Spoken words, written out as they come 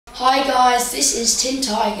Hi guys, this is Tin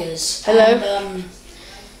Tigers. Hello. And,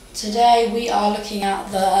 today we are looking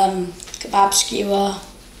at the kebab skewer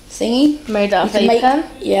thingy. Made out of a pen?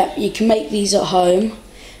 Yeah, you can make these at home.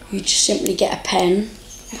 You just simply get a pen,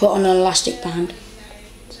 put on an elastic band,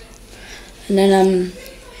 and then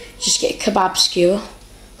just get a kebab skewer,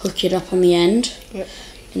 hook it up on the end, yep.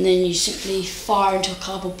 And then you simply fire into a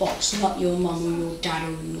cardboard box, not your mum or your dad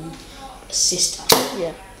or your sister.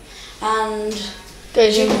 Yeah. And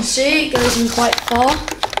as you can see, it goes in quite far.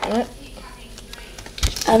 Yep.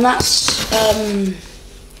 And that's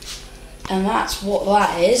what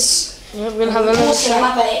that is. Yeah, we're gonna have we another also try.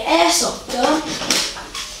 have a airsoft gun,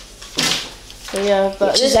 So yeah,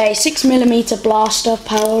 but which is a 6mm blaster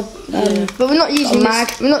powered. But we're not using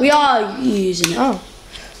mag. this. We are using it.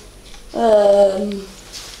 Oh.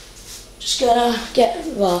 Just gonna get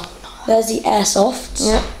there's the airsoft.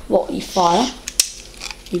 Yeah. What you fire,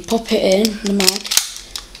 you pop it in the mag,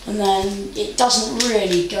 and then it doesn't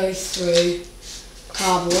really go through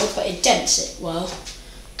cardboard, but it dents it well.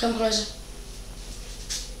 Come closer.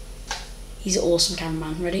 He's an awesome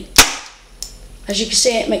cameraman. Ready? As you can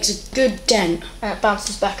see, it makes a good dent. And it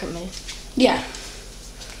bounces back at me. Yeah.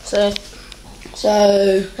 So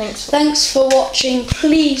thanks for watching.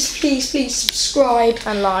 Please subscribe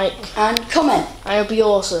and like and comment. and it'll be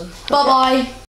awesome. Bye bye.